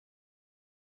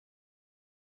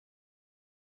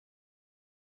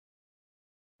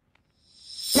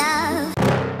Love.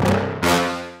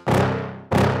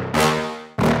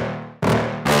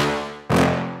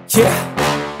 Yeah.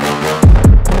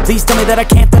 Please tell me that I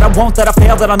can't, that I won't, that I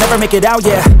fail, that I'll never make it out,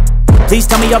 yeah. Please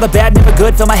tell me all the bad, never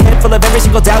good, fill my head full of every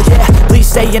single doubt, yeah. Please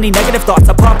say any negative thoughts,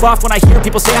 I pop off when I hear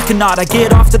people say I cannot. I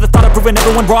get off to the thought of proving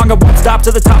everyone wrong, I won't stop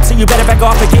to the top, so you better back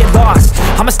off and get lost.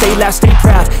 I'ma stay loud, stay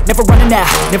proud, never running out,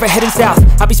 never heading south.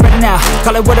 I'll be spreading out,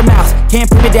 call it word of mouth, can't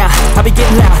put me down, I'll be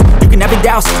getting loud. You can have your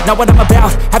doubts, not what I'm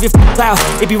about, have your cloud,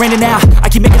 it be raining now, I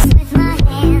keep making With my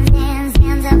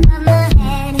hands above my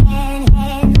head,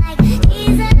 like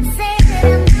Jesus said,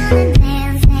 I'm gonna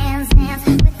dance.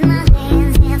 With my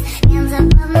hands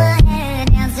above my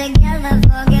head, dance together,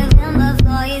 forgive him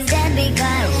before he's dead,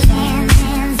 because hands.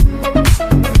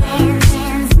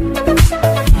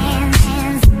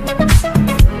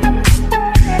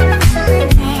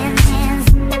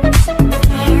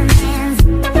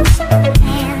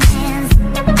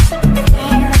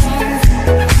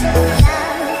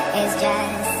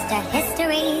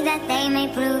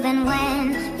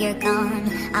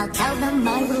 I'll tell them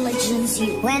my religion's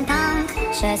you. When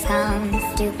punctures comes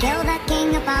to kill the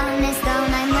king upon his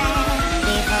throne, I'm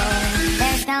ready for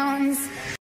their stones.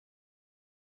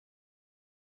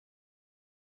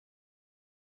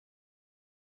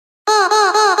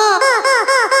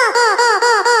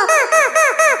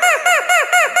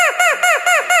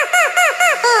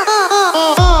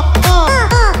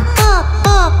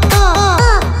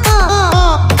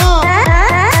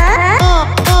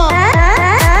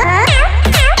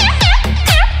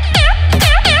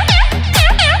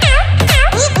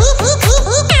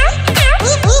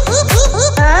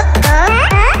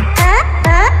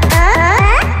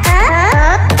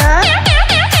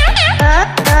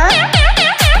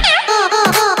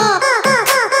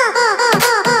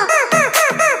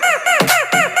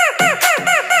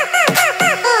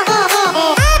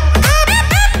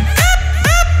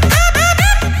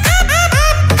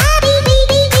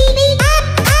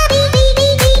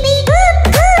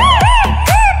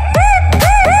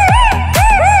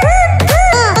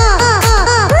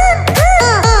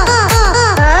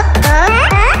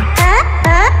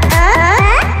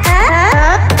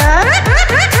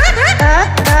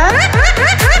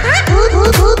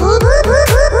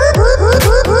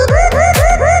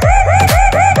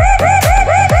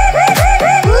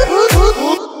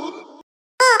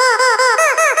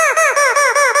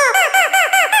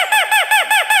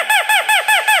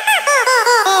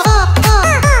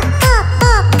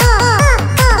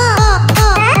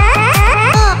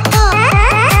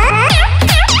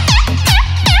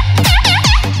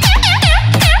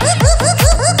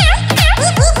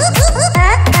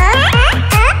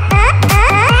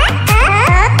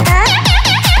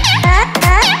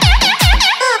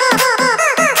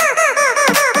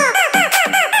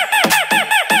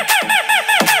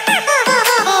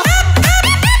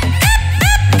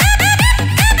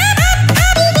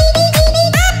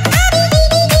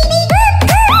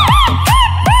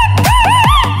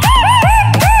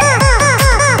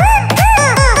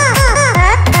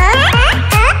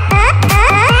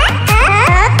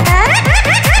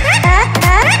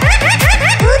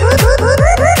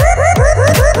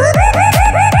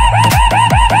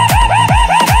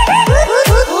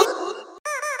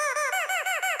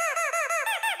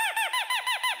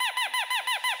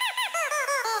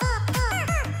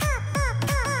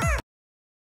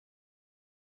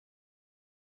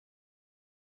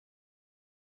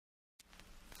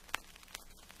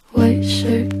 White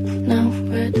shirt, now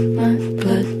red, my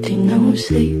bloody nose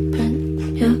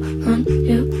sleeping. You're on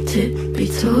your tippy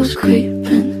toes,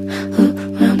 creeping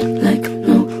around like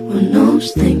no one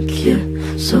knows. Think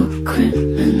you're so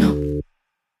criminal.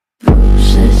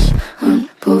 Bruises on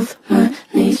both my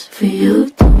knees for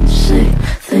you. Don't say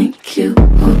thank you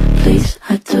or please.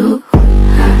 I do what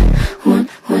I want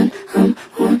when I'm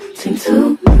wanting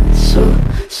to. Not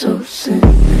so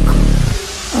cynical.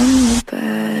 I'm a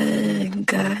bad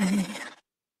guy.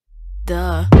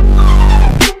 Duh.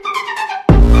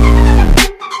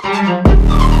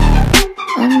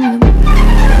 I'm a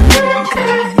bad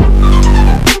guy.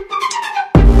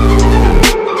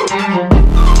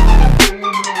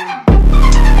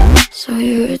 So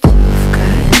you're a tough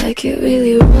guy, like you're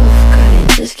really rough guy.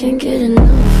 Just can't get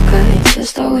enough guy,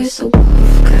 just always so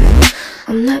buff guy.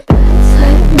 I'm that bad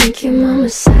type, make your mama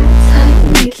sad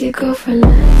type, make your girlfriend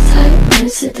that type,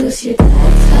 might seduce your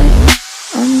dad type.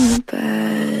 I'm the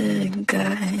bad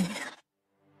guy.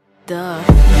 Duh.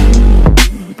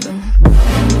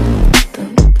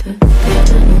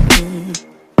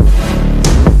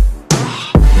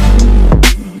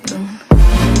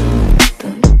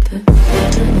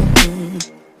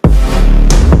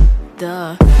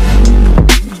 Duh.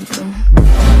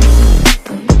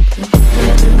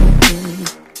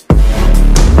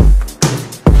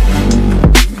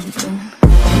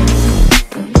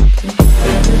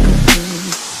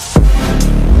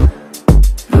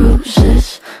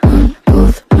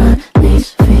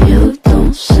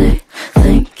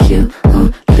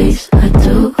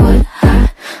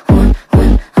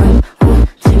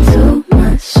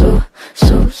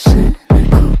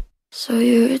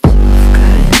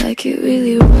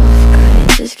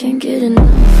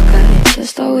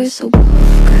 always so puff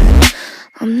guy.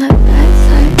 I'm that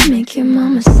bad type, make your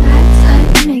mama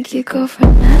sad type, make your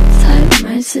girlfriend that type,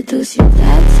 might seduce your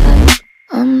dad type.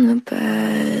 I'm the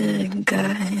bad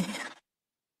guy.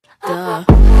 Duh.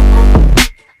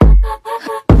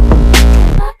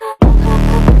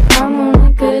 I'm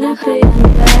only good at being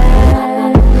bad.